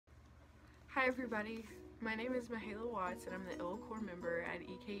Hi everybody, my name is Mahala Watts and I'm the EELCorps member at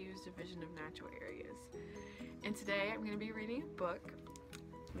EKU's Division of Natural Areas. And today I'm going to be reading a book.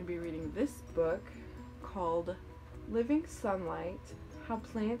 I'm going to be reading this book called Living Sunlight, How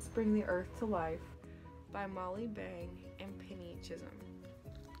Plants Bring the Earth to Life by Molly Bang and Penny Chisholm.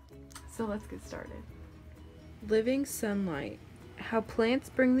 So let's get started. Living Sunlight, How Plants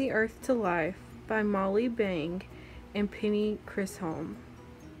Bring the Earth to Life by Molly Bang and Penny Chisholm.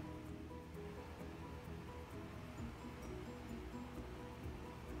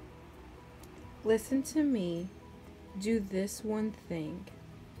 Listen to me. Do this one thing.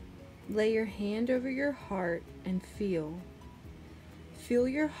 Lay your hand over your heart and feel. Feel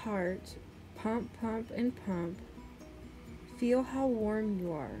your heart pump, pump, and pump. Feel how warm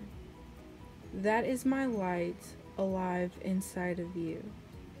you are. That is my light alive inside of you.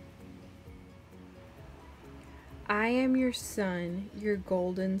 I am your sun, your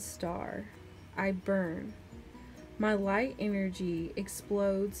golden star. I burn. My light energy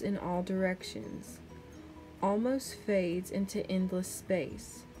explodes in all directions, almost fades into endless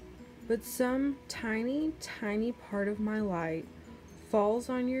space, but some tiny, tiny part of my light falls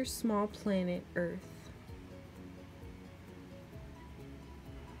on your small planet Earth.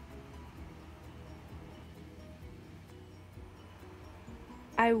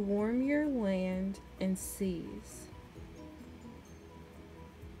 I warm your land and seas.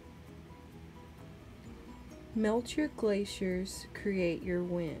 Melt your glaciers, create your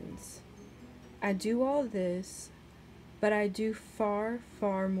winds. I do all this, but I do far,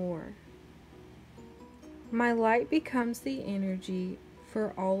 far more. My light becomes the energy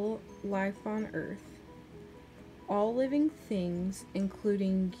for all life on Earth. All living things,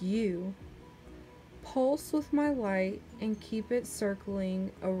 including you, pulse with my light and keep it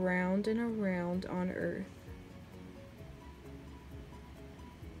circling around and around on Earth.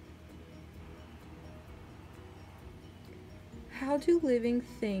 How do living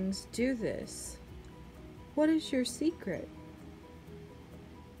things do this? What is your secret?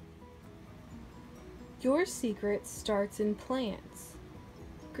 Your secret starts in plants.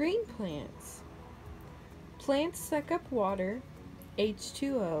 Green plants. Plants suck up water,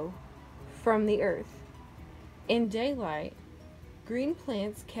 H2O, from the earth. In daylight, green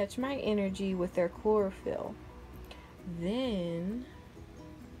plants catch my energy with their chlorophyll. Then,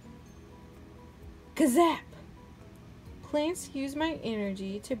 kazap! Plants use my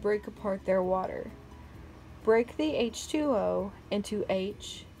energy to break apart their water. Break the H2O into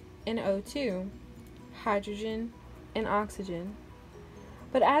H and O2, hydrogen and oxygen.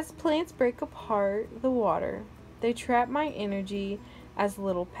 But as plants break apart the water, they trap my energy as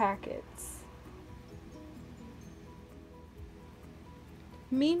little packets.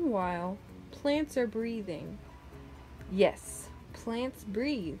 Meanwhile, plants are breathing. Yes, plants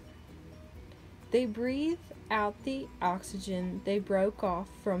breathe. They breathe out the oxygen they broke off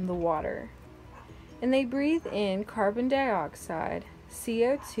from the water, and they breathe in carbon dioxide,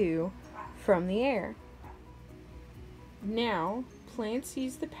 CO2, from the air. Now, plants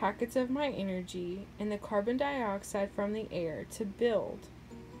use the packets of my energy and the carbon dioxide from the air to build.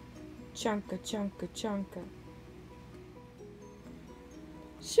 Chunka, chunka, chunka.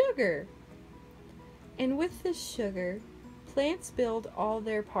 Sugar! And with this sugar, plants build all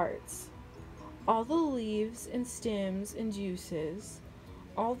their parts. All the leaves and stems and juices,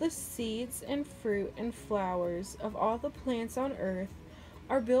 all the seeds and fruit and flowers of all the plants on earth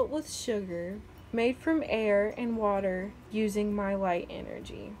are built with sugar made from air and water using my light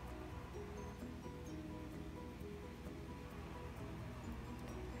energy.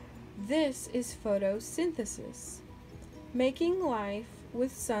 This is photosynthesis, making life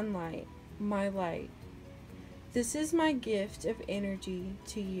with sunlight, my light. This is my gift of energy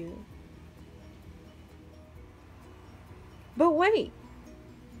to you. But wait,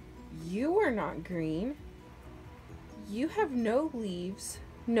 you are not green. You have no leaves,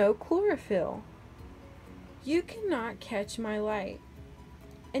 no chlorophyll. You cannot catch my light,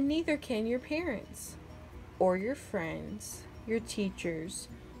 and neither can your parents, or your friends, your teachers,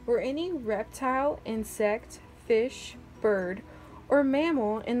 or any reptile, insect, fish, bird, or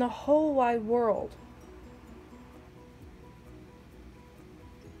mammal in the whole wide world.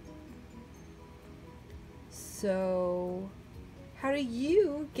 So, how do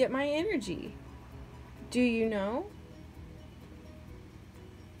you get my energy? Do you know?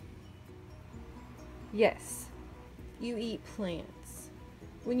 Yes, you eat plants.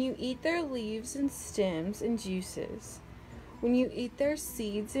 When you eat their leaves and stems and juices, when you eat their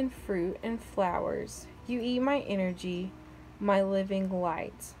seeds and fruit and flowers, you eat my energy, my living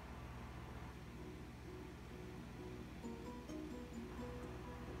light.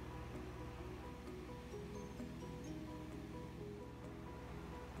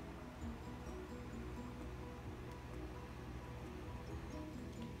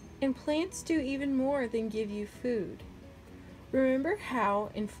 And plants do even more than give you food. Remember how,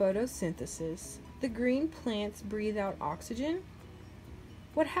 in photosynthesis, the green plants breathe out oxygen?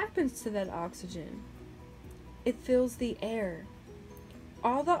 What happens to that oxygen? It fills the air.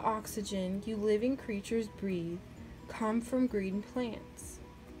 All the oxygen you living creatures breathe come from green plants.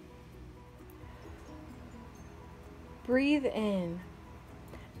 Breathe in.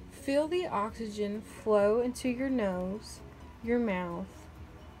 Feel the oxygen flow into your nose, your mouth,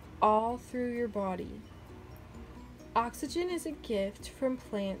 all through your body. Oxygen is a gift from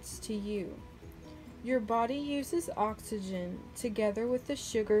plants to you. Your body uses oxygen together with the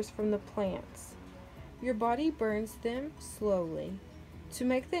sugars from the plants. Your body burns them slowly to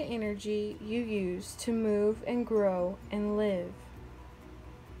make the energy you use to move and grow and live.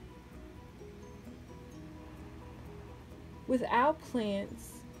 Without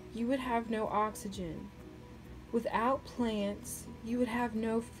plants, you would have no oxygen. Without plants, you would have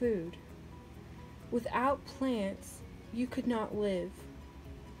no food. Without plants, you could not live.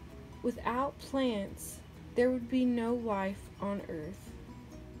 Without plants, there would be no life on earth.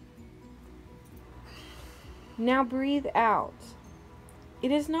 Now breathe out.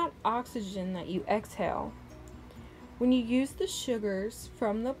 It is not oxygen that you exhale. When you use the sugars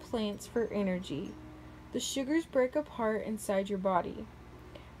from the plants for energy, the sugars break apart inside your body,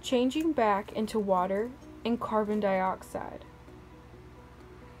 changing back into water and carbon dioxide.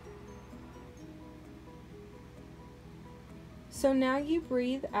 So now you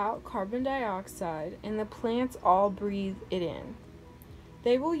breathe out carbon dioxide and the plants all breathe it in.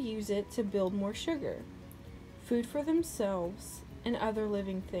 They will use it to build more sugar, food for themselves and other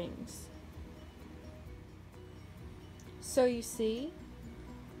living things. So you see,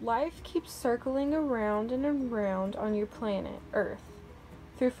 life keeps circling around and around on your planet, Earth,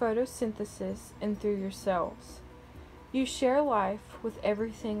 through photosynthesis and through yourselves. You share life with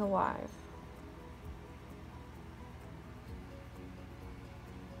everything alive.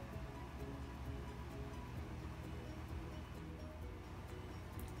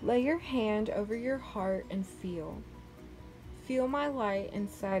 Lay your hand over your heart and feel. Feel my light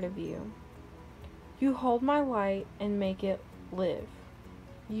inside of you. You hold my light and make it live.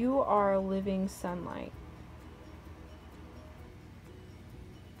 You are a living sunlight.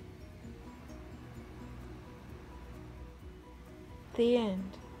 The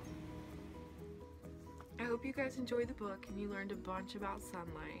end. I hope you guys enjoyed the book and you learned a bunch about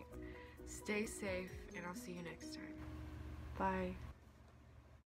sunlight. Stay safe, and I'll see you next time. Bye.